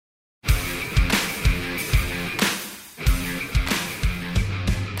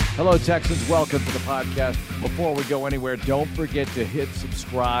Hello, Texans. Welcome to the podcast. Before we go anywhere, don't forget to hit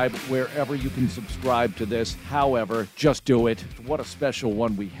subscribe wherever you can subscribe to this. However, just do it. What a special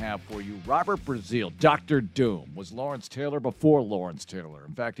one we have for you. Robert Brazile, Dr. Doom, was Lawrence Taylor before Lawrence Taylor.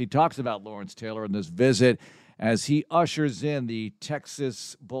 In fact, he talks about Lawrence Taylor in this visit as he ushers in the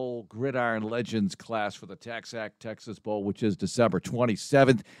Texas Bowl Gridiron Legends class for the TaxAct Texas Bowl, which is December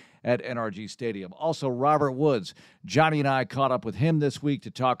 27th. At NRG Stadium. Also, Robert Woods. Johnny and I caught up with him this week to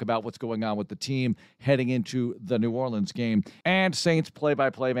talk about what's going on with the team heading into the New Orleans game. And Saints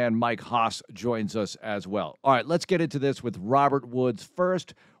play-by-play man Mike Haas joins us as well. All right, let's get into this with Robert Woods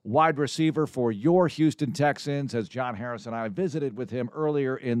first, wide receiver for your Houston Texans, as John Harris and I visited with him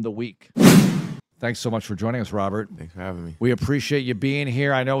earlier in the week. Thanks so much for joining us, Robert. Thanks for having me. We appreciate you being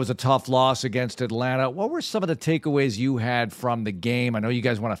here. I know it was a tough loss against Atlanta. What were some of the takeaways you had from the game? I know you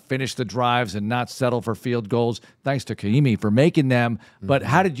guys want to finish the drives and not settle for field goals. Thanks to Kaimi for making them. But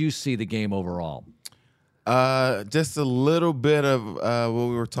how did you see the game overall? Just a little bit of what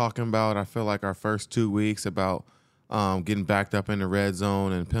we were talking about. I feel like our first 2 weeks about getting backed up in the red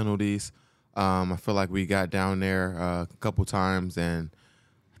zone and penalties. I feel like we got down there a couple times and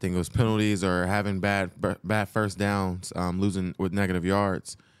I think it was penalties or having bad first downs, losing with negative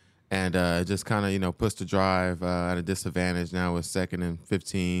yards. And it just kind of, puts the drive at a disadvantage. Now it's 2nd and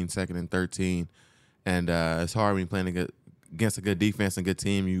 15, 2nd and 13. And it's hard when you're playing against a good defense and good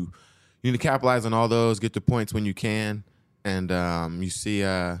team. You need to capitalize on all those, get the points when you can. And you see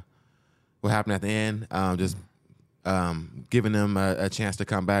what happened at the end, just giving them a chance to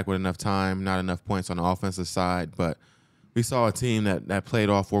come back with enough time, not enough points on the offensive side. But we saw a team that played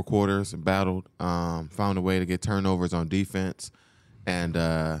all 4 quarters and battled, found a way to get turnovers on defense, and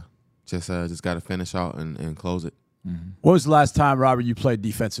just got to finish out and close it. Mm-hmm. What was the last time, Robert, you played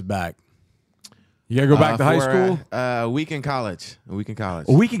defensive back? You got to go back to high school? A week in college. A week in college.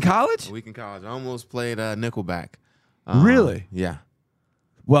 A week in college? A week in college. I almost played nickelback. Really? Yeah.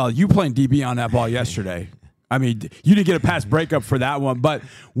 Well, you playing DB on that ball yesterday. I mean, you didn't get a pass breakup for that one, but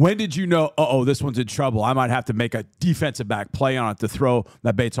when did you know, this one's in trouble? I might have to make a defensive back play on it to throw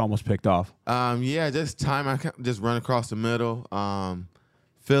that bait's almost picked off. Just time. I just run across the middle,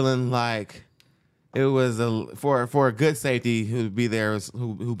 feeling like it was for a good safety who'd be there,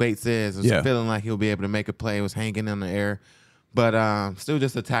 who Bates is, feeling like he'll be able to make a play. It was hanging in the air, but still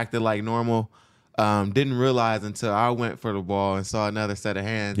just attacked it like normal. Didn't realize until I went for the ball and saw another set of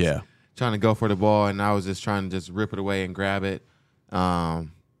hands. Yeah. Trying to go for the ball, and I was just trying to just rip it away and grab it. And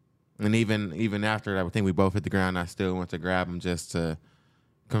even after that, I think we both hit the ground. I still went to grab him just to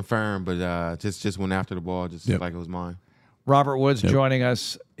confirm, but just went after the ball, just like it was mine. Robert Woods joining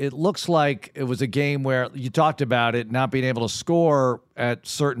us. It looks like it was a game where you talked about it not being able to score at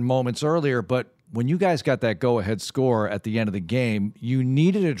certain moments earlier, but when you guys got that go-ahead score at the end of the game, you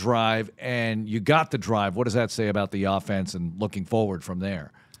needed a drive, and you got the drive. What does that say about the offense and looking forward from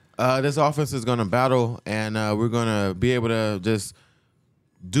there? This offense is going to battle, and we're going to be able to just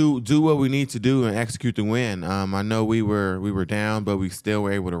do what we need to do and execute the win. I know we were down, but we still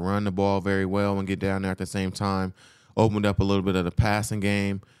were able to run the ball very well and get down there at the same time. Opened up a little bit of the passing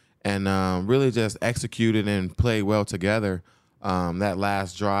game, and really just executed and played well together. That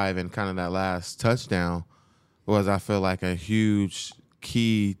last drive and kind of that last touchdown was, I feel like, a huge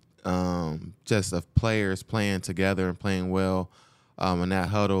key just of players playing together and playing well. In that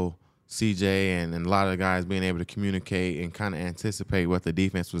huddle, CJ and a lot of the guys being able to communicate and kind of anticipate what the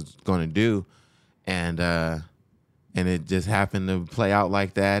defense was going to do, and it just happened to play out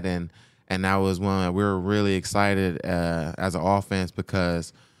like that, and that was one that we were really excited as an offense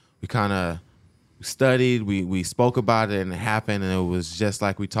because we kind of studied, we spoke about it, and it happened, and it was just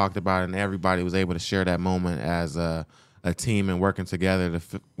like we talked about it, and everybody was able to share that moment as a team and working together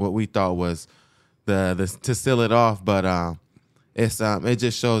to what we thought was to seal it off, but. It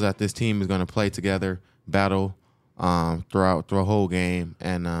just shows that this team is going to play together, battle throughout the whole game,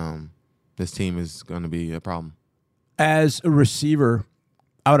 and this team is going to be a problem. As a receiver,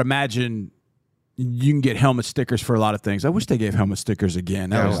 I would imagine you can get helmet stickers for a lot of things. I wish they gave helmet stickers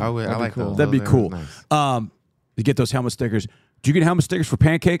again. I like cool. those. That'd be cool. Nice. You get those helmet stickers. Do you get helmet stickers for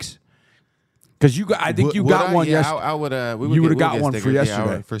pancakes? Because I think you got one yesterday. I would. You would have got one for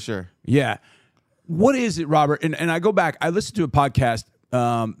yesterday. Yeah, for sure. Yeah. What is it, Robert? And I go back. I listened to a podcast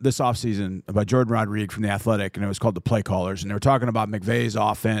this offseason by Jordan Rodriguez from The Athletic, and it was called The Play Callers. And they were talking about McVay's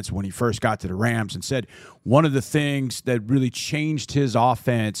offense when he first got to the Rams and said one of the things that really changed his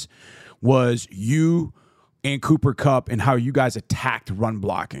offense was you and Cooper Kupp and how you guys attacked run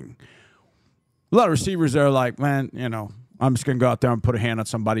blocking. A lot of receivers are like, man, I'm just going to go out there and put a hand on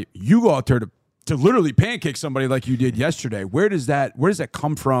somebody. You go out there to to literally pancake somebody like you did yesterday. Where does that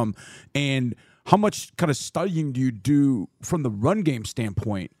come from, and how much kind of studying do you do from the run game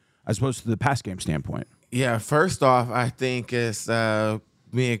standpoint as opposed to the pass game standpoint? Yeah, first off, I think it's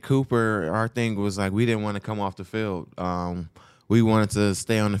me and Cooper, our thing was like we didn't want to come off the field. We wanted to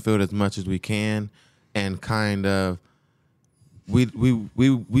stay on the field as much as we can, and kind of we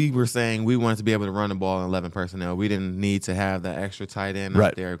were saying we wanted to be able to run the ball in 11 personnel. We didn't need to have that extra tight end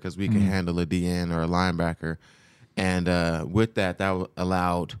out there because we could handle a DN or a linebacker, and with that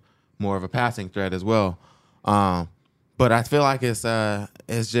allowed more of a passing threat as well. But I feel like it's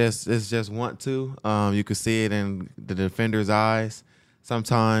just want to. You could see it in the defender's eyes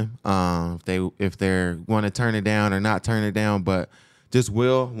sometime. If they want to turn it down or not turn it down, but just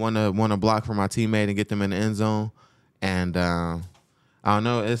want to block for my teammate and get them in the end zone. And I don't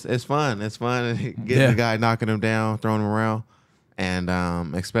know, it's fun. It's fun getting the guy, knocking him down, throwing him around, and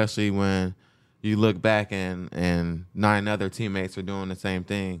especially when you look back and 9 other teammates are doing the same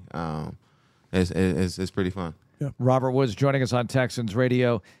thing. It's pretty fun. Yeah. Robert Woods joining us on Texans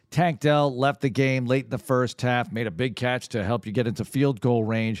Radio. Tank Dell left the game late in the first half, made a big catch to help you get into field goal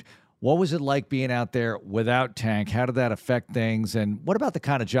range. What was it like being out there without Tank? How did that affect things? And what about the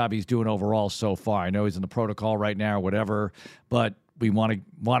kind of job he's doing overall so far? I know he's in the protocol right now or whatever, but we want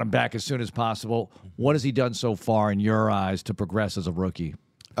him back as soon as possible. What has he done so far in your eyes to progress as a rookie?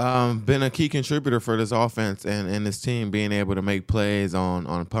 Been a key contributor for this offense and this team, being able to make plays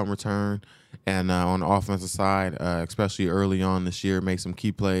on punt return and on the offensive side, especially early on this year, make some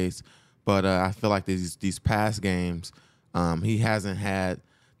key plays. But I feel like these past games, he hasn't had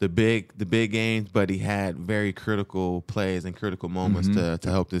the big games, but he had very critical plays and critical moments to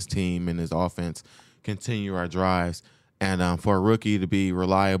help this team and his offense continue our drives. And for a rookie to be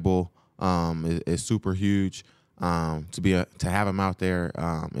reliable is super huge. To have him out there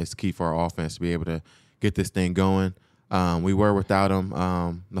is key for our offense to be able to get this thing going. We were without him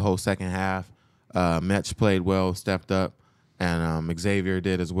the whole second half. Metch played well, stepped up, and Xavier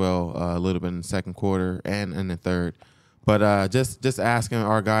did as well a little bit in the second quarter and in the third. But just asking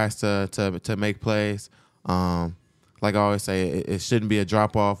our guys to make plays. Like I always say, it shouldn't be a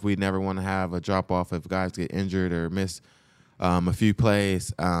drop off. We never want to have a drop off if guys get injured or miss a few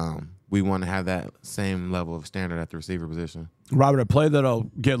plays. We want to have that same level of standard at the receiver position. Robert, a play that'll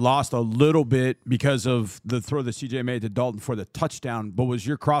get lost a little bit because of the throw that CJ made to Dalton for the touchdown, but was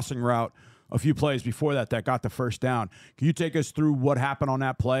your crossing route a few plays before that got the first down. Can you take us through what happened on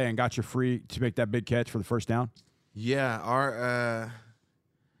that play and got you free to make that big catch for the first down? Yeah,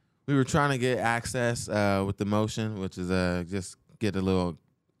 we were trying to get access with the motion, which is just get a little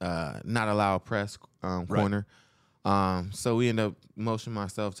not allow a press corner. So we ended up motioning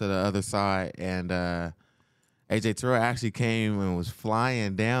myself to the other side, and AJ Terrell actually came and was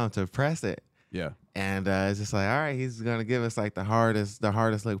flying down to press it. Yeah. And it's just like, all right, he's gonna give us like the hardest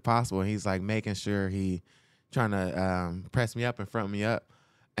look possible. And he's like making sure he trying to press me up and front me up.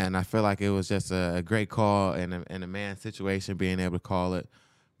 And I feel like it was just a great call in a man situation, being able to call it,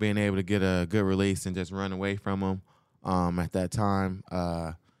 being able to get a good release and just run away from him at that time.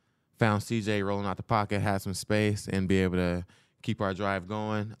 Found CJ rolling out the pocket, had some space, and be able to keep our drive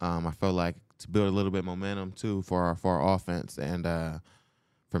going. I felt like to build a little bit of momentum too for our offense, and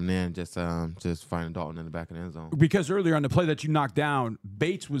from then just finding Dalton in the back of the end zone. Because earlier on the play that you knocked down,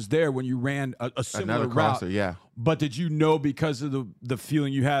 Bates was there when you ran a similar crosser, route. yeah. But did you know, because of the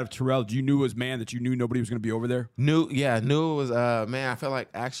feeling you had of Terrell, you knew it was man, that you knew nobody was going to be over there? Knew it was man. I felt like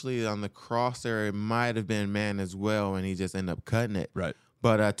actually on the crosser it might have been man as well, and he just ended up cutting it. Right.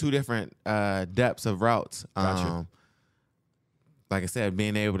 But two different depths of routes. Gotcha. Like I said,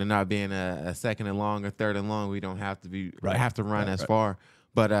 being able to not being a second and long or third and long, we don't have to have to run as far.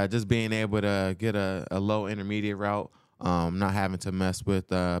 But just being able to get a low intermediate route, not having to mess with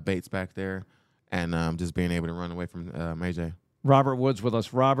Bates back there, and just being able to run away from AJ. Robert Woods with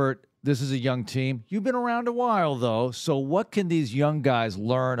us. Robert, this is a young team. You've been around a while, though. So what can these young guys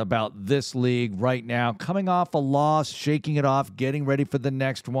learn about this league right now, coming off a loss, shaking it off, getting ready for the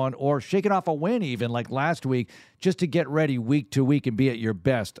next one, or shaking off a win even like last week, just to get ready week to week and be at your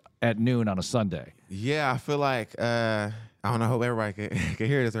best at noon on a Sunday? Yeah, I feel like I don't know. I hope everybody can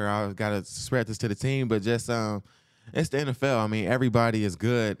hear this, or I've got to spread this to the team. But just it's the NFL. I mean, everybody is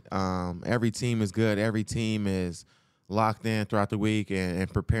good. Every team is good. Every team is locked in throughout the week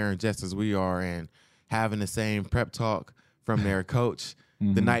and preparing just as we are, and having the same prep talk from their coach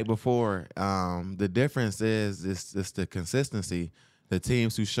the night before. The difference is it's the consistency. The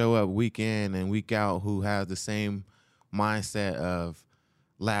teams who show up week in and week out, who have the same mindset of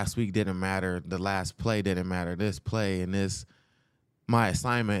last week didn't matter, the last play didn't matter, this play and this my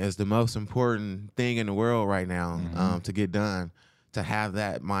assignment is the most important thing in the world right now to get done. To have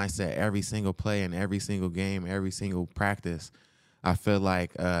that mindset every single play and every single game, every single practice, I feel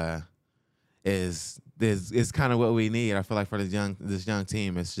like is kind of what we need. I feel like for this young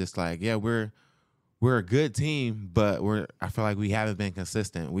team, it's just like, yeah, we're a good team, but I feel like we haven't been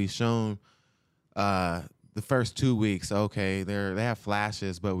consistent. We've shown the first 2 weeks, okay, they have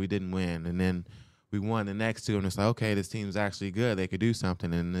flashes, but we didn't win, and then we won the next two, and it's like, okay, this team's actually good. They could do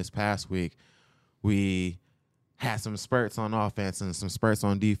something. And this past week, we had some spurts on offense and some spurts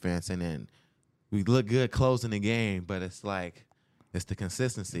on defense, and then we look good closing the game, but it's like it's the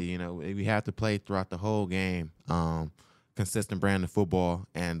consistency. You know, we have to play throughout the whole game, consistent brand of football,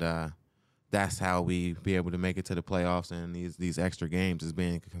 and that's how we be able to make it to the playoffs and these extra games is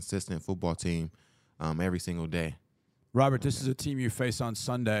being a consistent football team every single day. Robert, this is a team you face on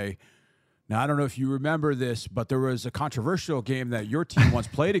Sunday. Now, I don't know if you remember this, but there was a controversial game that your team once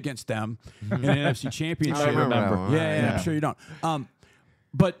played against them in an NFC Championship. I remember. Yeah, I'm sure you don't.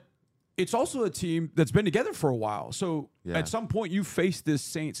 But it's also a team that's been together for a while. So at some point, you faced this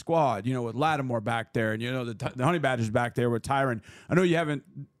Saints squad, you know, with Lattimore back there, and, you know, the Honey Badgers back there with Tyron. I know you haven't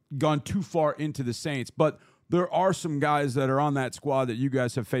gone too far into the Saints, but there are some guys that are on that squad that you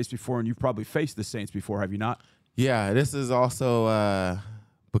guys have faced before, and you've probably faced the Saints before, have you not? Yeah, this is also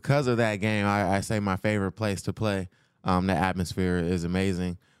because of that game, I say my favorite place to play. The atmosphere is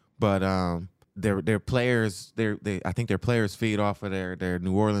amazing, but their players, I think their players feed off of their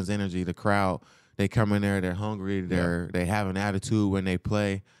New Orleans energy. The crowd, they come in there, they're hungry, they have an attitude when they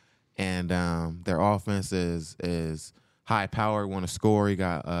play, and their offense is high power, want to score. You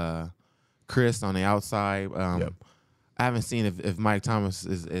got Chris on the outside. I haven't seen if Mike Thomas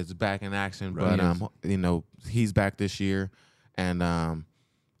is back in action, but you know, he's back this year, and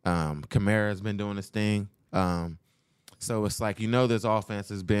Kamara's been doing his thing. So it's like, you know, this offense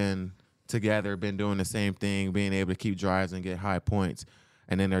has been together, been doing the same thing, being able to keep drives and get high points.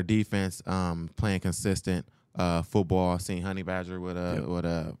 And then their defense playing consistent football. Seeing Honey Badger with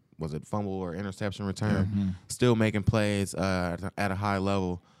a was it fumble or interception return, still making plays at a high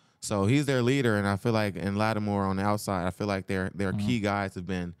level. So he's their leader, and I feel like, and Lattimore on the outside, I feel like their key guys have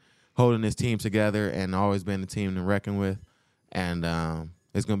been holding this team together and always been the team to reckon with. And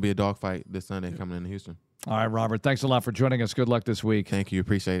it's going to be a dogfight this Sunday coming into Houston. All right, Robert, thanks a lot for joining us. Good luck this week. Thank you.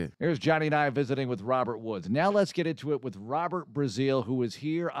 Appreciate it. Here's Johnny and I visiting with Robert Woods. Now let's get into it with Robert Brazile, who was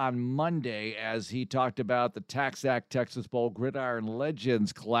here on Monday as he talked about the TaxAct Texas Bowl Gridiron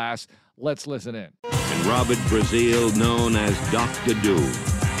Legends class. Let's listen in. And Robert Brazile, known as Dr. Do.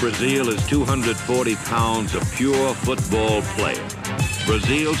 Brazile is 240 pounds of pure football player.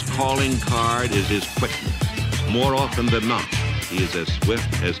 Brazile's calling card is his quickness. More often than not, he is as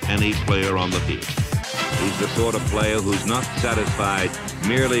swift as any player on the field. He's the sort of player who's not satisfied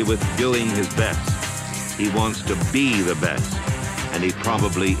merely with doing his best. He wants to be the best, and he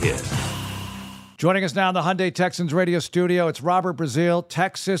probably is. Joining us now in the Hyundai Texans radio studio, it's Robert Brazile,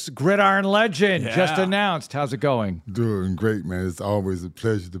 Texas Gridiron Legend, just announced. How's it going? Doing great, man. It's always a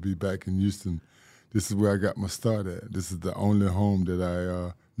pleasure to be back in Houston. This is where I got my start at. This is the only home that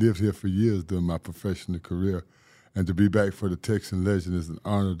I lived here for years during my professional career. And to be back for the Texan Legend is an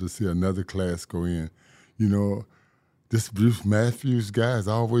honor to see another class go in. You know, this Bruce Matthews guy is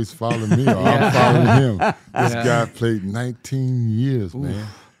always following me, or I'm following him. This guy played 19 years, man.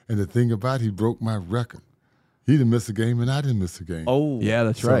 And the thing about it, he broke my record. He didn't miss a game, and I didn't miss a game. Oh, yeah,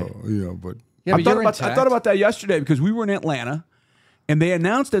 that's right. You know, but I thought about that yesterday because we were in Atlanta, and they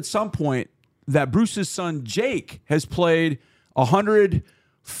announced at some point that Bruce's son Jake has played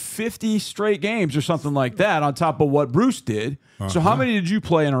 150 straight games or something like that on top of what Bruce did. So how many did you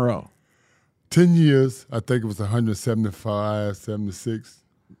play in a row? 10 years. I think it was 175, 76.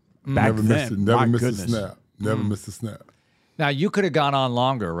 Never missed a snap. Never missed a snap. Now, you could have gone on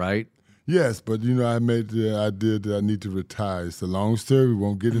longer, right? Yes, but, you know, I need to retire. It's a long story. We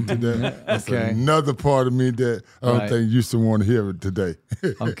won't get into that. That's another part of me that I don't think Houston want to hear it today.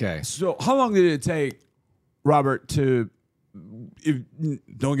 Okay. So how long did it take, Robert, don't get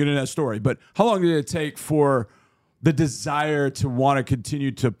into that story, but how long did it take for the desire to want to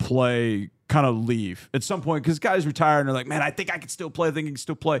continue to play kind of leave at some point? Because guys retire and they're like, man, I think I can still play. I think I can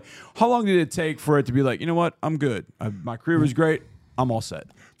still play. How long did it take for it to be like, you know what, I'm good. My career was great. I'm all set.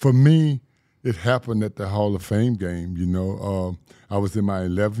 For me, it happened at the Hall of Fame game. You know, I was in my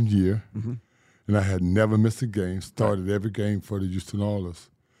 11th year, and I had never missed a game. Started every game for the Houston Oilers.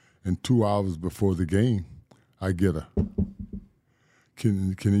 And 2 hours before the game, I get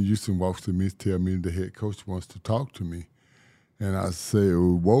Kenny Houston walks to me, tell me the head coach wants to talk to me. And I say,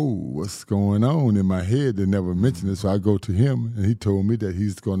 whoa, what's going on in my head? They never mentioned it. So I go to him, and he told me that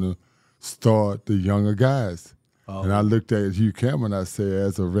he's going to start the younger guys. Oh. And I looked at Hugh Cameron, and I said,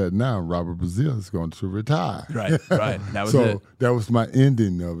 as of right now, Robert Brazile is going to retire. Right. That was so it. That was my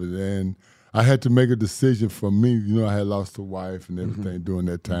ending of it. And I had to make a decision for me. You know, I had lost a wife and everything during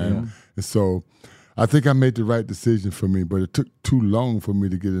that time. Yeah. And so I think I made the right decision for me, but it took too long for me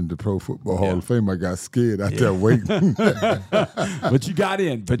to get into Pro Football Hall of Fame. I got scared out there waiting. But you got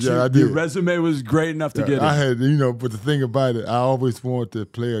in. But your resume was great enough to get in. I had, but the thing about it, I always wanted to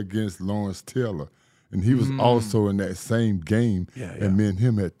play against Lawrence Taylor. And he was also in that same game. And me and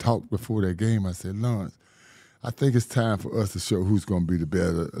him had talked before that game. I said, Lawrence, I think it's time for us to show who's going to be the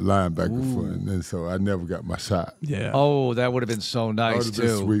better linebacker for him. And so I never got my shot. Yeah. Oh, that would have been so nice, too.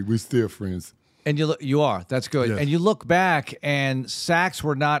 Been sweet. We still friends. And you are. That's good. Yes. And you look back, and sacks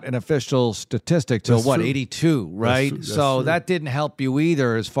were not an official statistic till, 82, right? That's true. That didn't help you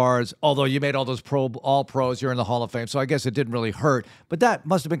either as far as, although you made all those all-pros, you're in the Hall of Fame, so I guess it didn't really hurt. But that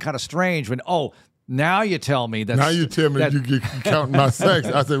must have been kind of strange when, now you tell me that. Now you tell me you count my sacks.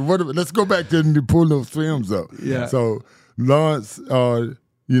 I said, let's go back there and pull those films up. Yeah. So Lawrence, I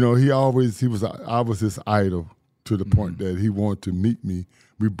was his idol to the point that he wanted to meet me.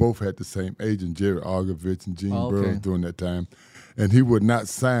 We both had the same agent, Jerry Argovich and Gene Burroughs during that time. And he would not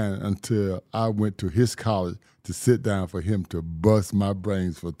sign until I went to his college to sit down for him to bust my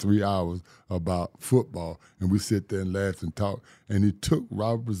brains for 3 hours about football. And we sit there and laugh and talk. And he took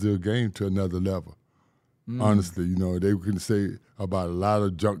Robert Brazile game to another level. Honestly, they can say about a lot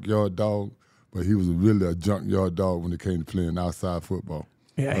of junkyard dogs, but he was really a junkyard dog when it came to playing outside football.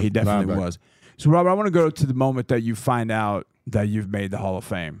 Yeah, he definitely was. So, Robert, I want to go to the moment that you find out that you've made the Hall of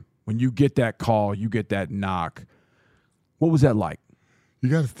Fame. When you get that call, you get that knock. What was that like? You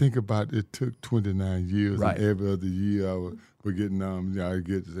got to think about it took 29 years, right. And every other year we're getting I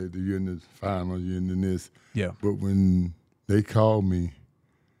get to say the year in the final, year in this. Yeah. But when they called me,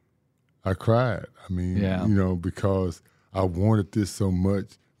 I cried. I mean, because I wanted this so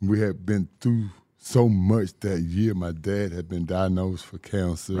much. We had been through so much that year. My dad had been diagnosed for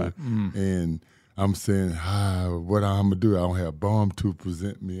cancer, right. And I'm saying, what I'm gonna do? I don't have Baum to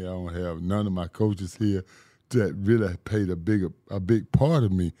present me. I don't have none of my coaches here that really played a big part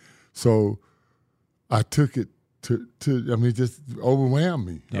of me. So I took it to just overwhelmed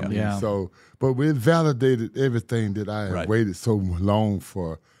me. Yeah. But it validated everything that I had waited so long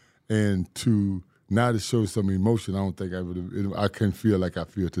for, and to now to show some emotion. I don't think I can feel like I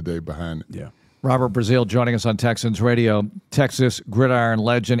feel today behind it. Yeah. Robert Brazile joining us on Texans Radio, Texas gridiron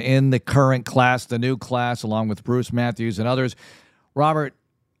legend in the current class, the new class, along with Bruce Matthews and others. Robert,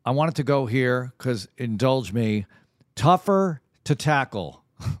 I wanted to go here because, indulge me, tougher to tackle.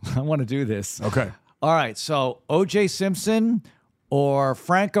 I want to do this. Okay. All right, so O.J. Simpson or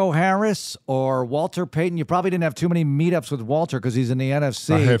Franco Harris or Walter Payton. You probably didn't have too many meetups with Walter because he's in the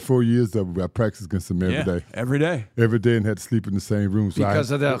NFC. I had 4 years of it. I practiced against him every day. Every day. Every day, and had to sleep in the same room. So because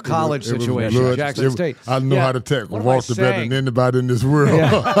of the college situation, Jackson State. I know how to tackle Walter better than anybody in this world.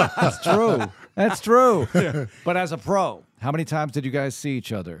 Yeah. That's true. That's true. Yeah. But as a pro, how many times did you guys see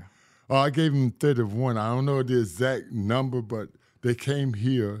each other? I gave him 31. I don't know the exact number, but they came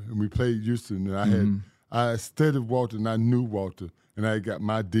here, and we played Houston, and I studied Walter, and I knew Walter. And I got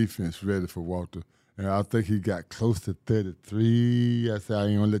my defense ready for Walter. And I think he got close to 33. I said, I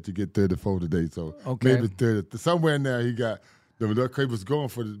ain't going to let you get 34 today. So maybe 30. Somewhere in there he got – he was going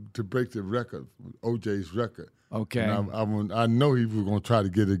to break the record, OJ's record. Okay. And I know he was going to try to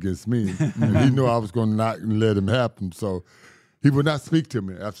get it against me. And he knew I was going to not let him happen. So he would not speak to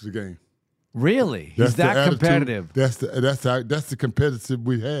me after the game. Really? He's that competitive. That's the competitive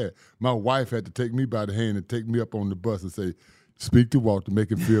we had. My wife had to take me by the hand and take me up on the bus and say, speak to Walter, make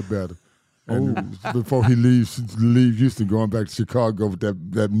him feel better. And before he leave Houston, going back to Chicago with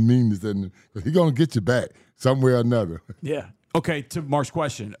that meanness, and he's going to get you back somewhere or another. Yeah. Okay, to Mark's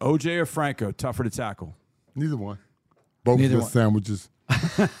question, OJ or Franco, tougher to tackle? Neither one. Both just sandwiches. All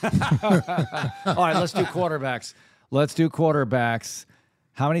right, let's do quarterbacks.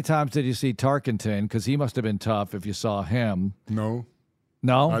 How many times did you see Tarkenton? Because he must have been tough if you saw him. No,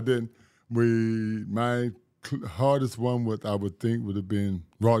 I didn't. My hardest one I would think would have been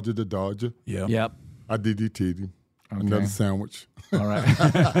Roger the Dodger. Yeah. Yep. I DDT'd him. Okay. Another sandwich. All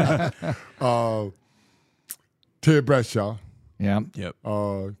right. Ted Bradshaw. Yeah. Yep.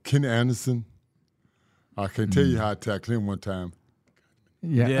 Kenny Anderson. I can tell you how I tackled him one time.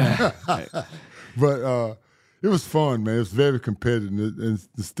 Yeah. But it was fun, man. It was very competitive. And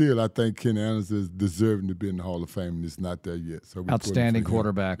still, I think Kenny Anderson is deserving to be in the Hall of Fame, and it's not there yet. So outstanding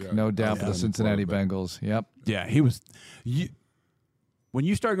quarterback, no doubt, for the Cincinnati Bengals. Yep. Yeah, he was. when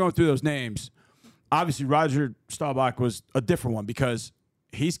you start going through those names, obviously Roger Staubach was a different one because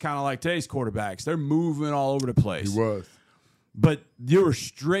he's kind of like today's quarterbacks. They're moving all over the place. He was. But you were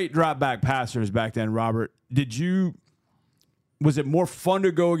straight drop back passers back then, Robert. Was it more fun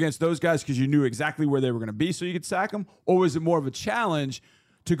to go against those guys because you knew exactly where they were going to be so you could sack them? Or was it more of a challenge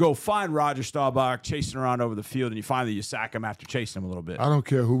to go find Roger Staubach chasing around over the field and you sack him after chasing him a little bit? I don't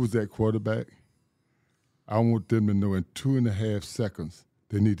care who was that quarterback. I want them to know in 2.5 seconds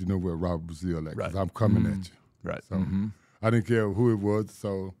they need to know where Robert Brazile at because I'm coming at you. Right. So I didn't care who it was.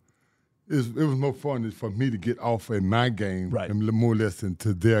 So it was more fun for me to get off in my game and more or less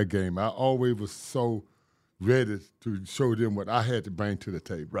into their game. I always was so ready to show them what I had to bring to the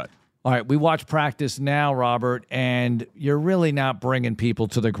table. Right. All right, we watch practice now, Robert, and you're really not bringing people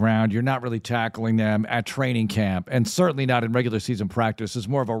to the ground. You're not really tackling them at training camp, and certainly not in regular season practice. It's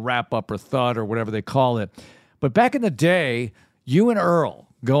more of a wrap-up or thud or whatever they call it. But back in the day, you and Earl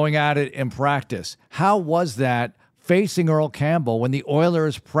going at it in practice, how was that facing Earl Campbell when the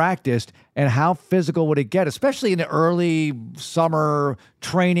Oilers practiced, and how physical would it get, especially in the early summer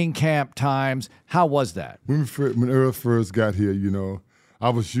training camp times? How was that? When Earl first got here, I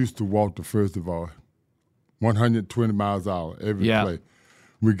was used to Walter, first of all, 120 miles an hour every play.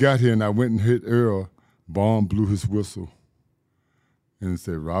 We got here, and I went and hit Earl. Baum blew his whistle and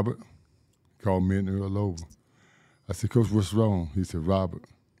said, Robert, called me and Earl over. I said, Coach, what's wrong? He said, Robert.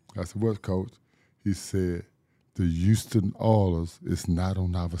 I said, what, Coach? He said, the Houston Oilers is not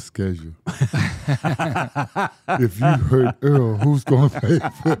on our schedule. If you hurt Earl, who's going to pay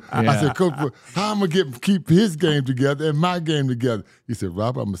for it? I said, Coach, how am I going to keep his game together and my game together? He said,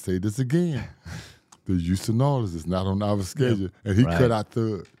 Robert, I'm going to say this again. The Houston Oilers is not on our schedule. And he cut out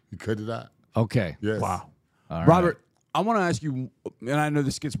third. He cut it out. Okay. Yes. Wow. All Robert, I want to ask you, and I know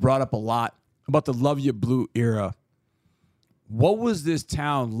this gets brought up a lot, about the Love You Blue era. What was this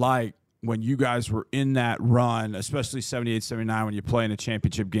town like when you guys were in that run, especially 78, 79, when you're playing the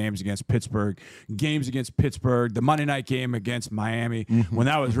championship games against Pittsburgh, the Monday night game against Miami, when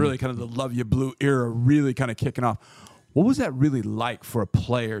that was really kind of the Love You Blue era really kind of kicking off? What was that really like for a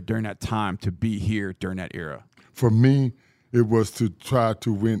player during that time to be here during that era? For me, it was to try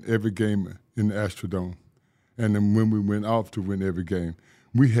to win every game in the Astrodome. And then when we went off to win every game,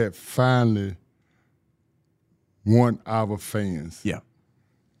 we had finally won our fans. Yeah.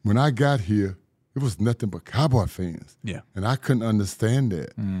 When I got here, it was nothing but Cowboy fans. Yeah. And I couldn't understand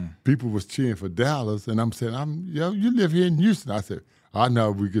that. People was cheering for Dallas, and I'm saying, you live here in Houston. I said, I know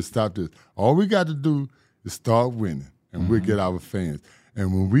we can stop this. All we got to do is start winning, and we'll get our fans.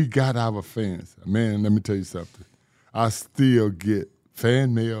 And when we got our fans, man, let me tell you something. I still get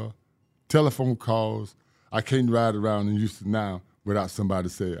fan mail, telephone calls. I can't ride around in Houston now without somebody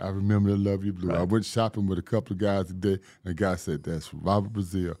saying, I remember the Love You Blue. Right. I went shopping with a couple of guys today, and a guy said, that's Robert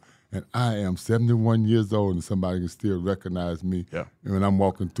Brazile. And I am 71 years old, and somebody can still recognize me when I'm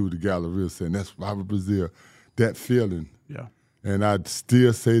walking through the gallery saying, that's Robert Brazile. That feeling. Yeah. And I'd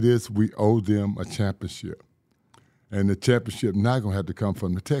still say this, we owe them a championship. And the championship not going to have to come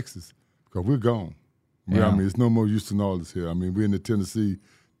from the Texas because we're gone. Yeah. I mean, it's no more Houston Oilers here. I mean, we're in the Tennessee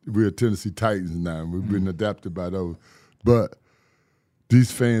Titans now. We've been adapted by those. But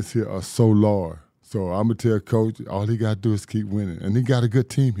these fans here are so loyal. So I'm going to tell Coach, all he got to do is keep winning. And he got a good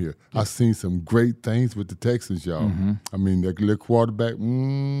team here. I've seen some great things with the Texans, y'all. I mean, that little quarterback,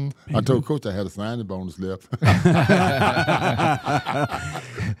 I told Coach I had a signing bonus left.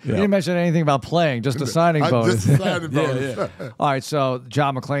 You didn't mention anything about playing, just a signing bonus. Just a signing bonus. All right, so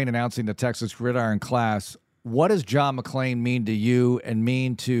John McClain announcing the Texas Gridiron class. What does John McClain mean to you and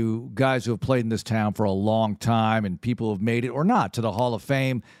mean to guys who have played in this town for a long time and people who have made it or not to the Hall of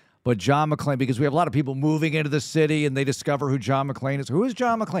Fame? But John McClain, because we have a lot of people moving into the city and they discover who John McClain is. Who is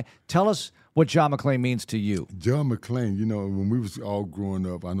John McClain? Tell us what John McClain means to you. John McClain, when we was all growing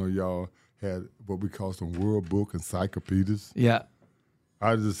up, I know y'all had what we call some World Book encyclopedias. Yeah.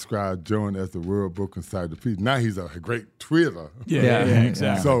 I describe John as the World Book encyclopedia. Now he's a great Twitter. Yeah,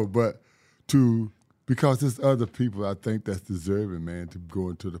 exactly. So, because there's other people I think that's deserving, man, to go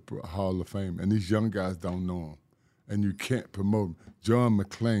into the Hall of Fame. And these young guys don't know him. And you can't promote him. John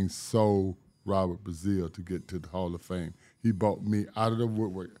McClain sold Robert Brazile to get to the Hall of Fame. He bought me out of the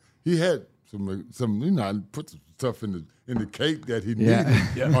woodwork. He had some I put some stuff in the cake that he needed.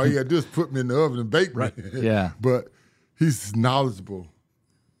 Yeah. All he had to do is put me in the oven and bake me. Yeah. But he's knowledgeable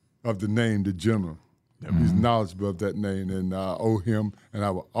of the name, the general. He's knowledgeable of that name, and I owe him, and I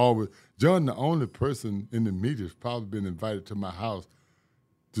will always. John, the only person in the media, has probably been invited to my house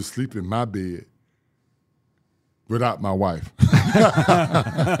to sleep in my bed. without my wife.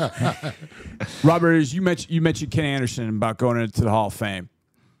 Robert, as you mentioned Ken Anderson about going into the Hall of Fame.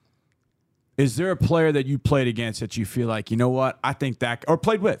 Is there a player that you played against that you feel like, you know what, I think that, or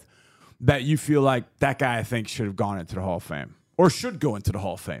played with, that you feel like that guy I think should have gone into the Hall of Fame or should go into the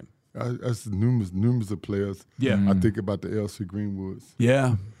Hall of Fame? That's numerous of players. Yeah. I think about the L.C. Greenwoods.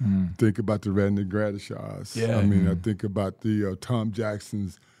 Yeah. Think about the Randy Gradishaws. Yeah. I mean, I think about the Tom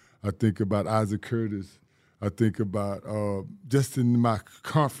Jacksons. I think about Isaac Curtis. I think about just in my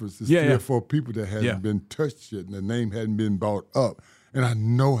conference, there's 3 or 4 people that hadn't been touched yet and the name hadn't been brought up. And I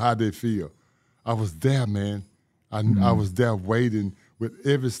know how they feel. I was there, man. I was there waiting with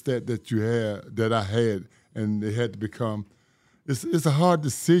every stat that I had, and it had to become. It's a hard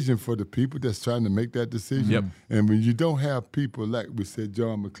decision for the people that's trying to make that decision. Yep. And when you don't have people like we said,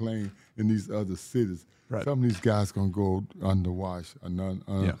 John McClain in these other cities, some of these guys gonna go underwatched,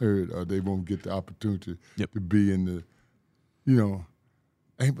 unheard, or they won't get the opportunity to be in the,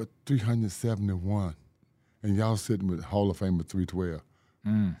 ain't but 371, and y'all sitting with Hall of Famer 312.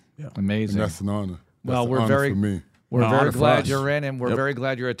 Amazing. And that's an honor. Well, That's an honor for me. We're very honor for glad us. you're in, and we're very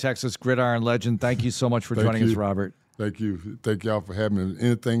glad you're a Texas Gridiron legend. Thank you so much for joining us, Robert. Thank you. Thank y'all for having me.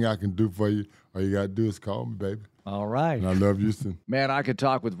 Anything I can do for you, all you got to do is call me, baby. All right. And I love Houston. Man, I could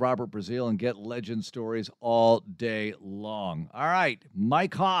talk with Robert Brazile and get legend stories all day long. All right.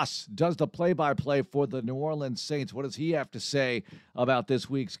 Mike Haas does the play-by-play for the New Orleans Saints. What does he have to say about this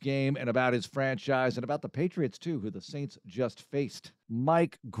week's game and about his franchise and about the Patriots, too, who the Saints just faced?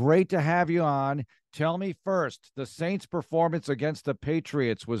 Mike, great to have you on. Tell me first, the Saints' performance against the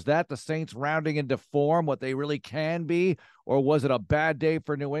Patriots, was that the Saints rounding into form, what they really can be, or was it a bad day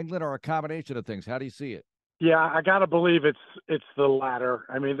for New England, or a combination of things? How do you see it? Yeah, I got to believe it's the latter.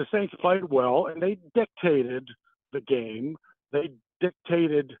 I mean, the Saints played well, and they dictated the game. They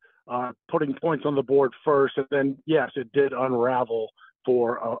dictated putting points on the board first, and then, yes, it did unravel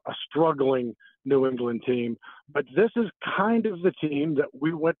for a struggling New England team. But this is kind of the team that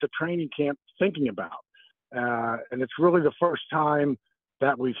we went to training camp thinking about. And it's really the first time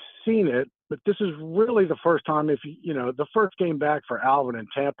that we've seen it. But this is really the first time, the first game back for Alvin in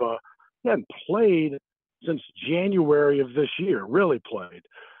Tampa, he hadn't played since January of this year, really played.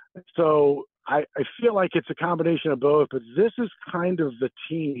 So I feel like it's a combination of both, but this is kind of the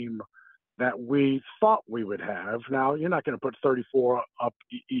team that we thought we would have. Now, you're not going to put 34 up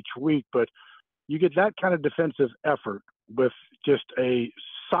each week, but you get that kind of defensive effort with just a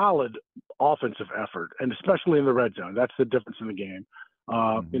solid offensive effort, and especially in the red zone. That's the difference in the game.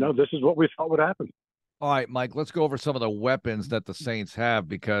 This is what we thought would happen. All right, Mike, let's go over some of the weapons that the Saints have,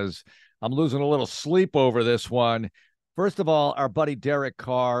 because I'm losing a little sleep over this one. First of all, our buddy Derek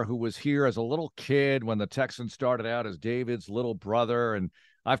Carr, who was here as a little kid when the Texans started out as David's little brother. And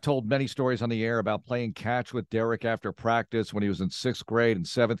I've told many stories on the air about playing catch with Derek after practice when he was in 6th grade and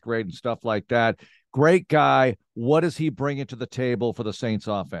 7th grade and stuff like that. Great guy. What does he bring into the table for the Saints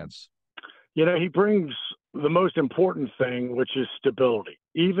offense? He brings the most important thing, which is stability,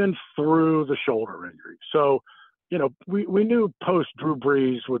 even through the shoulder injury. So, we knew post Drew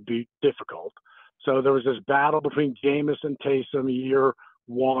Brees would be difficult. So there was this battle between Jameis and Taysom year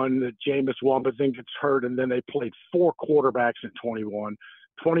one that Jameis won, but then gets hurt. And then they played 4 quarterbacks in 21.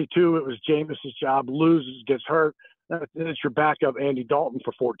 22, it was Jameis's job, loses, gets hurt. Then it's your backup, Andy Dalton,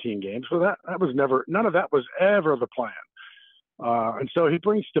 for 14 games. So that was never, none of that was ever the plan. And so he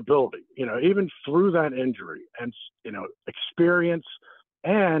brings stability, even through that injury and, experience.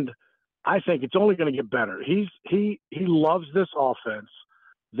 And I think it's only going to get better. He loves this offense.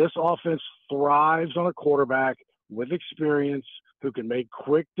 This offense thrives on a quarterback with experience who can make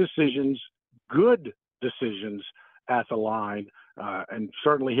quick decisions, good decisions at the line. And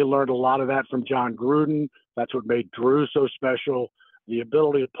certainly he learned a lot of that from John Gruden. That's what made Drew so special, the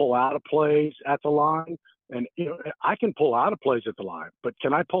ability to pull out of plays at the line. And, I can pull out of plays at the line, but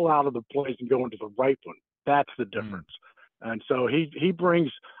can I pull out of the plays and go into the right one? That's the difference. And so he brings,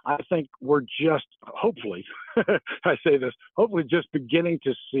 I think we're just, hopefully, I say this, hopefully just beginning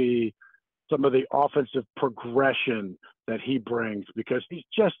to see some of the offensive progression that he brings, because he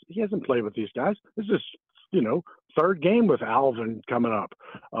hasn't played with these guys. This is, 3rd game with Alvin coming up,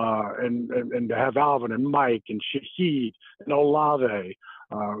 and to have Alvin and Mike and Shaheed and Olave,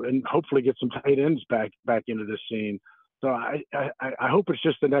 and hopefully get some tight ends back into this scene. So I hope it's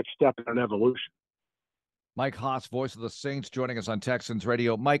just the next step in an evolution. Mike Haas, voice of the Saints, joining us on Texans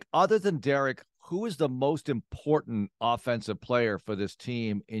Radio. Mike, other than Derek, who is the most important offensive player for this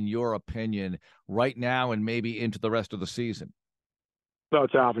team, in your opinion, right now and maybe into the rest of the season? No,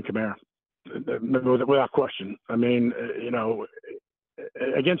 it's Alvin Kamara, without question. I mean,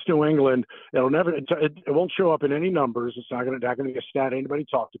 against New England, it won't show up in any numbers. It's not going to be a stat anybody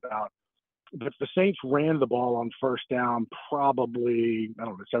talked about. But the Saints ran the ball on first down probably, I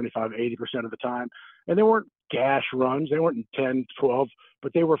don't know, 75, 80% of the time. And they weren't gash runs. They weren't 10, 12,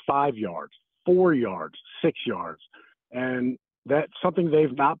 but they were 5 yards, 4 yards, 6 yards. And that's something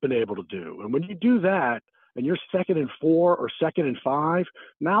they've not been able to do. And when you do that, and you're 2nd and 4 or 2nd and 5,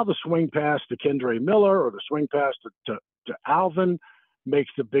 now the swing pass to Kendre Miller or the swing pass to Alvin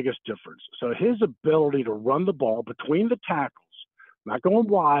makes the biggest difference. So his ability to run the ball between the tackles, not going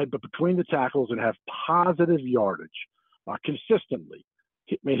wide, but between the tackles and have positive yardage consistently.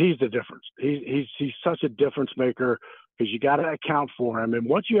 He's the difference. He's such a difference maker because you got to account for him. And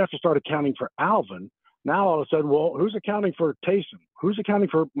once you have to start accounting for Alvin, now all of a sudden, well, who's accounting for Taysom? Who's accounting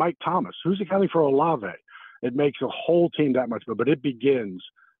for Mike Thomas? Who's accounting for Olave? It makes the whole team that much better. But it begins,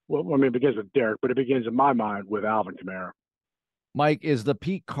 it begins with Derek, but it begins in my mind with Alvin Kamara. Mike, is the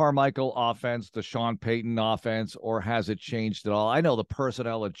Pete Carmichael offense the Sean Payton offense, or has it changed at all? I know the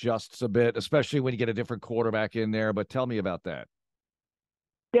personnel adjusts a bit, especially when you get a different quarterback in there, but tell me about that.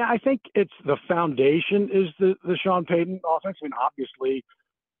 Yeah, I think it's the foundation is the Sean Payton offense. I mean, obviously,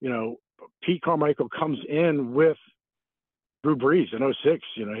 Pete Carmichael comes in with Drew Brees in 06.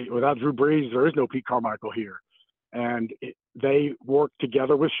 Without Drew Brees, there is no Pete Carmichael here. And they worked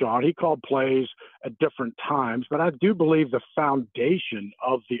together with Sean. He called plays at different times, but I do believe the foundation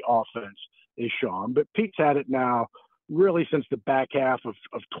of the offense is Sean. But Pete's had it now really since the back half of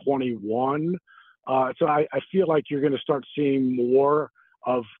 21. So I feel like you're going to start seeing more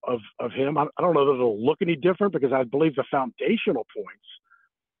of him. I don't know that it'll look any different because I believe the foundational points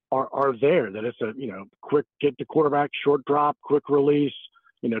are there, that it's a, quick get to quarterback, short drop, quick release.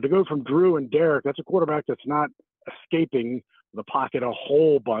 To go from Drew and Derek, that's a quarterback that's not escaping the pocket a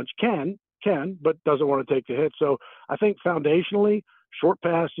whole bunch. Can, but doesn't want to take the hit. So I think foundationally, short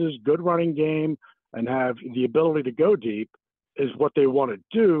passes, good running game, and have the ability to go deep is what they want to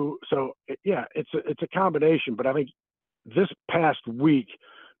do. So yeah, it's a combination. But I think this past week,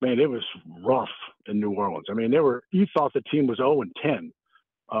 man, it was rough in New Orleans. I mean, you thought the team was 0-10.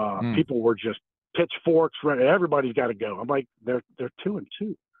 People were just pitchforks. Everybody's got to go. I'm like, they're 2-2.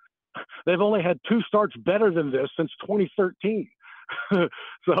 They've only had 2 starts better than this since 2013.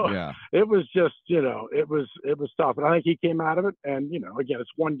 So yeah. It was just, it was tough. And I think he came out of it. And, again, it's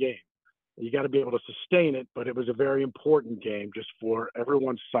one game. You got to be able to sustain it, but it was a very important game just for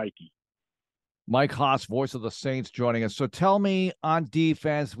everyone's psyche. Mike Haas, voice of the Saints, joining us. So tell me, on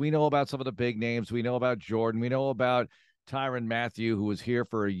defense, we know about some of the big names. We know about Jordan. We know about Tyrann Mathieu, who was here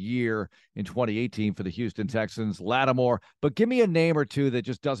for a year in 2018 for the Houston Texans, Lattimore. But give me a name or two that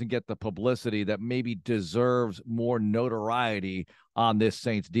just doesn't get the publicity that maybe deserves more notoriety on this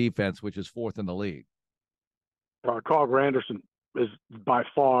Saints defense, which is 4th in the league. Carl Granderson is by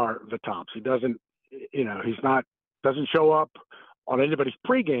far the tops. He doesn't show up on anybody's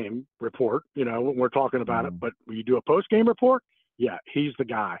pregame report, when we're talking about it, but when you do a postgame report, yeah, he's the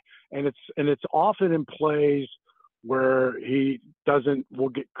guy. And it's often in plays where will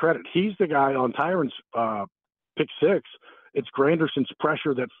get credit. He's the guy on Tyrann's pick 6. It's Granderson's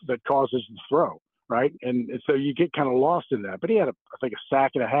pressure that causes the throw, right? And so you get kind of lost in that. But he had, I think, a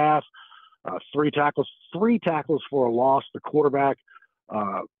sack and a half, 3 tackles for a loss. The quarterback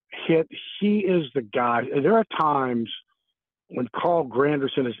hit. He is the guy. And there are times when Carl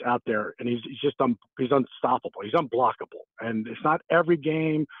Granderson is out there and he's unstoppable. He's unblockable. And it's not every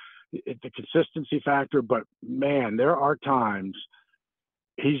game. It's a consistency factor, but man, there are times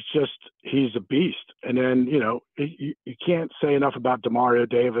he's a beast. And then, you can't say enough about Demario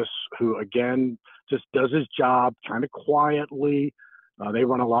Davis, who again, just does his job kind of quietly. They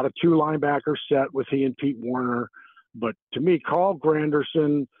run a lot of 2 linebacker set with he and Pete Werner. But to me, Carl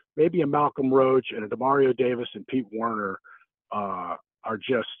Granderson, maybe a Malcolm Roach and a Demario Davis and Pete Werner are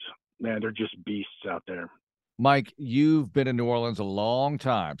just, man, they're just beasts out there. Mike, you've been in New Orleans a long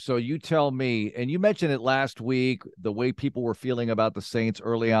time. So you tell me, and you mentioned it last week, the way people were feeling about the Saints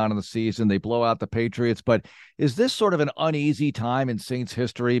early on in the season. They blow out the Patriots. But is this sort of an uneasy time in Saints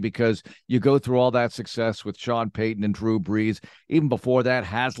history because you go through all that success with Sean Payton and Drew Brees? Even before that,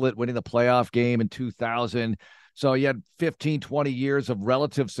 Hazlitt winning the playoff game in 2000. So you had 15, 20 years of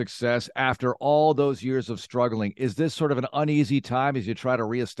relative success after all those years of struggling. Is this sort of an uneasy time as you try to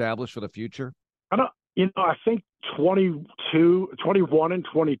reestablish for the future? I think 21 and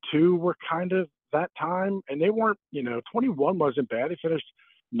 22 were kind of that time, and they weren't, 21 wasn't bad. They finished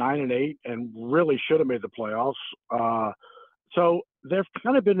 9-8 and really should have made the playoffs. So they've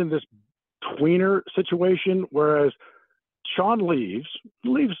kind of been in this tweener situation, whereas Sean leaves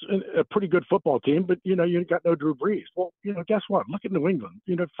a pretty good football team, but you got no Drew Brees. Well, guess what? Look at New England.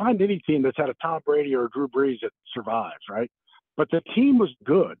 Find any team that's had a Tom Brady or a Drew Brees that survives, right? But the team was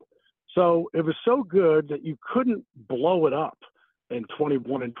good. So it was so good that you couldn't blow it up in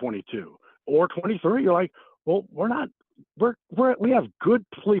 21 and 22 or 23. You're like, well, we have good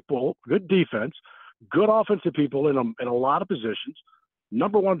people, good defense, good offensive people in a lot of positions,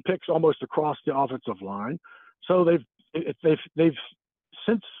 number one picks almost across the offensive line. So they've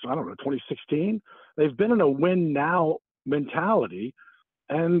since, I don't know, 2016, they've been in a win now mentality,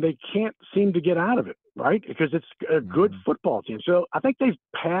 and they can't seem to get out of it, right? Because it's a good football team. So I think they've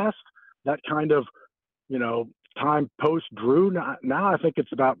passed that kind of, time post Drew. Now I think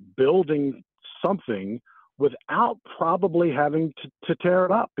it's about building something without probably having to tear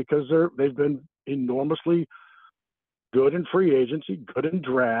it up, because they've been enormously good in free agency, good in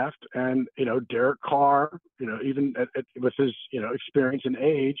draft, and Derek Carr, even with his experience and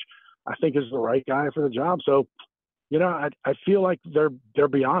age, I think is the right guy for the job. So, I feel like they're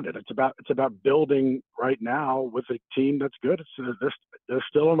beyond it. It's about building right now with a team that's good. They're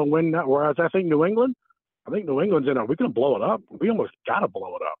still on the win now. Whereas I think New England's we're going to blow it up. We almost got to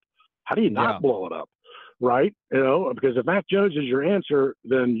blow it up. How do you not blow it up? Right? Because if Mac Jones is your answer,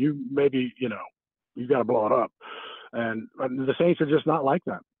 then you maybe, you got to blow it up. And the Saints are just not like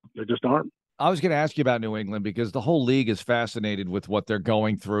that. They just aren't. I was going to ask you about New England, because the whole league is fascinated with what they're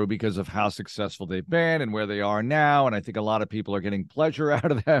going through because of how successful they've been and where they are now. And I think a lot of people are getting pleasure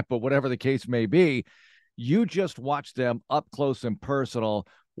out of that. But whatever the case may be, you just watched them up close and personal.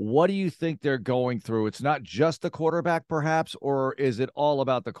 What do you think they're going through? It's not just the quarterback, perhaps, or is it all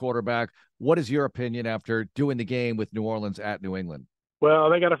about the quarterback? What is your opinion after doing the game with New Orleans at New England? Well,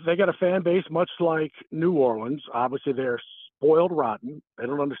 they got a fan base much like New Orleans. Obviously, they're spoiled rotten. They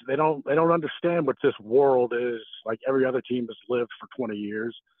don't understand what this world is like. Every other team has lived for 20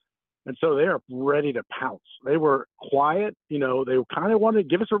 years, and so they are ready to pounce. They were quiet. They kind of wanted to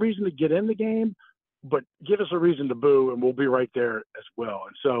give us a reason to get in the game, but give us a reason to boo, and we'll be right there as well.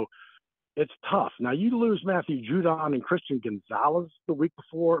 And so it's tough. Now, you lose Matthew Judon and Christian Gonzalez the week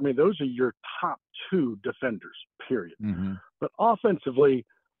before. I mean, those are your top two defenders, period. Mm-hmm. But offensively,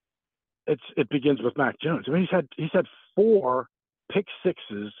 it begins with Mac Jones. I mean, he's had 4 pick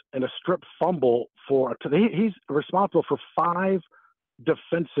sixes and a strip fumble he's responsible for 5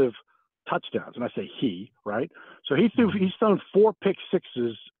 defensive touchdowns. And I say he, right? So he's thrown 4 pick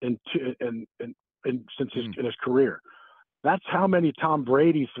sixes in his career. That's how many Tom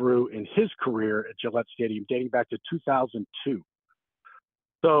Brady threw in his career at Gillette Stadium, dating back to 2002.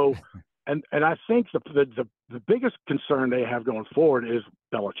 So, and I think the biggest concern they have going forward is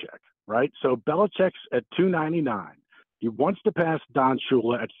Belichick, right? So Belichick's at 299. He wants to pass Don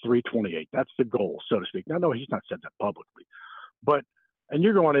Shula at 328. That's the goal, so to speak. Now, no, he's not said that publicly, and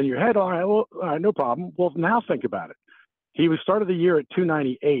you're going in your head, all right, no problem. Well, now think about it. He was started the year at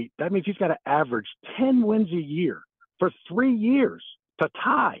 298. That means he's got to average 10 wins a year for 3 years to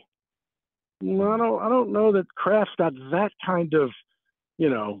tie. Well, I don't know that Kraft's got that kind of,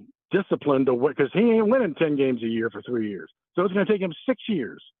 discipline to win, because he ain't winning 10 games a year for 3 years. So it's going to take him 6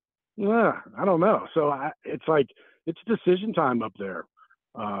 years. I don't know. So it's like it's decision time up there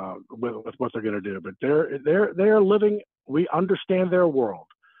with what they're going to do. But they're living. We understand their world.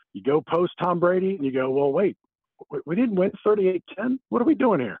 You go post Tom Brady, and you go, well, wait, we didn't win 38-10. What are we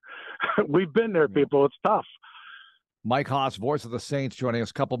doing here? We've been there, people. It's tough. Mike Haas, voice of the Saints, joining us.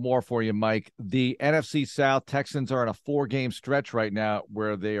 A couple more for you, Mike. The NFC South Texans are in a 4-game stretch right now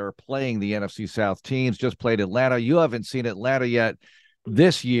where they are playing the NFC South teams. Just played Atlanta. You haven't seen Atlanta yet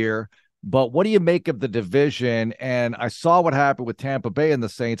this year, but what do you make of the division? And I saw what happened with Tampa Bay and the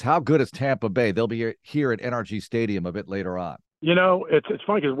Saints. How good is Tampa Bay? They'll be here at NRG Stadium a bit later on. It's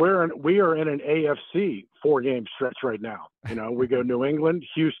funny because we are in an AFC 4-game stretch right now. We go New England,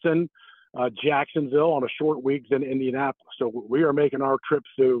 Houston, Jacksonville on a short week, then Indianapolis. So we are making our trip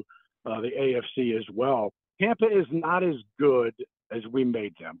through the AFC as well. Tampa is not as good as we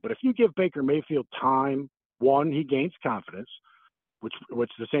made them, but if you give Baker Mayfield time, one, he gains confidence, which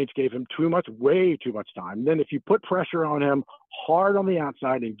the Saints gave him way too much time. Then if you put pressure on him hard on the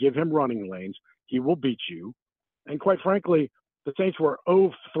outside and give him running lanes, he will beat you. And quite frankly, the Saints were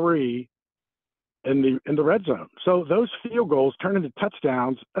 0-3 in the red zone. So those field goals turn into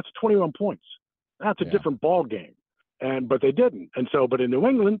touchdowns. That's 21 points. That's a different ball game. But they didn't. But in New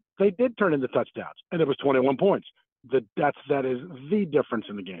England, they did turn into touchdowns, and it was 21 points. That is the difference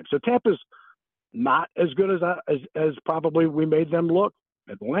in the game. So Tampa's not as good as probably we made them look.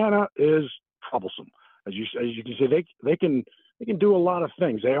 Atlanta is troublesome. As you can see, they can do a lot of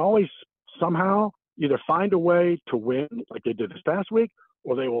things. They always somehow either find a way to win like they did this past week,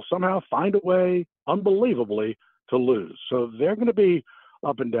 or they will somehow find a way, unbelievably, to lose. So they're going to be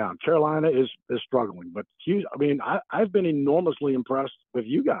up and down. Carolina is struggling, but I've been enormously impressed with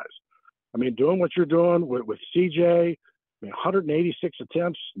you guys. I mean, doing what you're doing with CJ, 186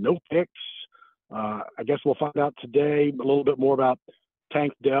 attempts, no picks. I guess we'll find out today a little bit more about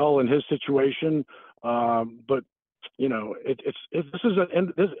Tank Dell and his situation. But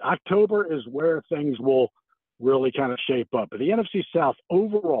this October is where things will really kind of shape up. But the NFC South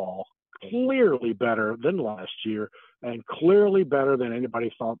overall, clearly better than last year and clearly better than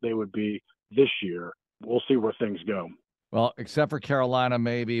anybody thought they would be this year. We'll see where things go. Well, except for Carolina,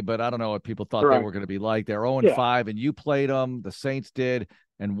 maybe, but I don't know what people thought Right. they were going to be like. They're 0-5, and you played them. The Saints did,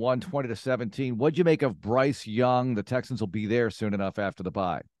 and won 20-17. What'd you make of Bryce Young? The Texans will be there soon enough after the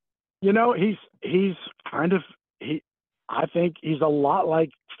bye. He's kind of I think he's a lot like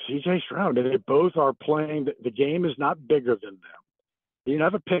C.J. Stroud. They both are playing. The game is not bigger than them. He didn't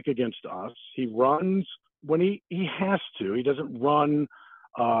have a pick against us. He runs when he has to. He doesn't run,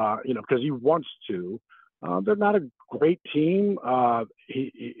 because he wants to. They're not a great team.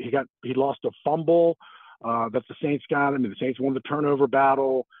 He lost a fumble that the Saints got. The Saints won the turnover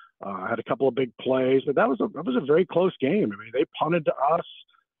battle. Had a couple of big plays, but that was a very close game. They punted to us.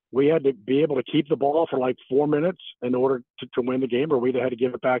 We had to be able to keep the ball for like 4 minutes in order to win the game, or we'd had to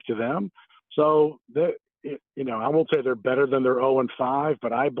give it back to them. So I won't say they're better than their 0-5,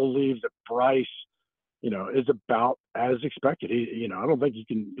 but I believe that Bryce, is about as expected. I don't think you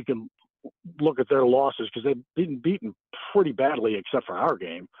can look at their losses because they've been beaten pretty badly except for our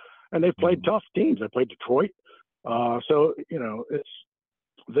game, and they've played tough teams. They played Detroit, it'll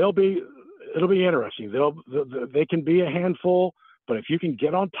be interesting. They can be a handful, but if you can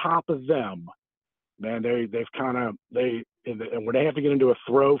get on top of them, man, and when they have to get into a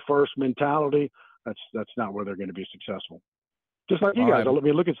throw first mentality, that's not where they're going to be successful. Just like you guys.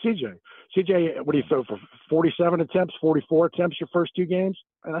 Right. Look at CJ. CJ, what do you throw for 47 attempts, 44 attempts your first 2 games?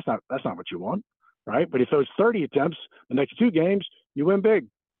 And that's not what you want, right? But he throws 30 attempts the next 2 games, you win big.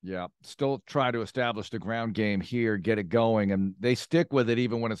 Yeah, still try to establish the ground game here, get it going, and they stick with it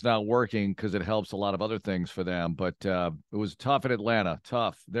even when it's not working because it helps a lot of other things for them. But it was tough in Atlanta.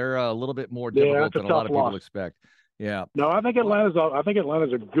 Tough. They're a little bit more difficult than a lot of people expect. Yeah. No, I think Atlanta's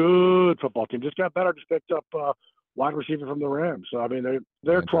a good football team. Just got better. Just picked up wide receiver from the Rams. So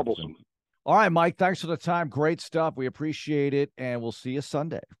they're troublesome. All right, Mike. Thanks for the time. Great stuff. We appreciate it, and we'll see you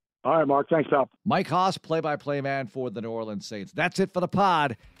Sunday. All right, Mark. Thanks, pal. Mike Haas, play-by-play man for the New Orleans Saints. That's it for the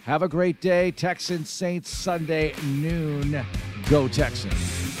pod. Have a great day. Texans, Saints, Sunday, noon. Go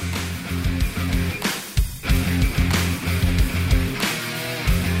Texans.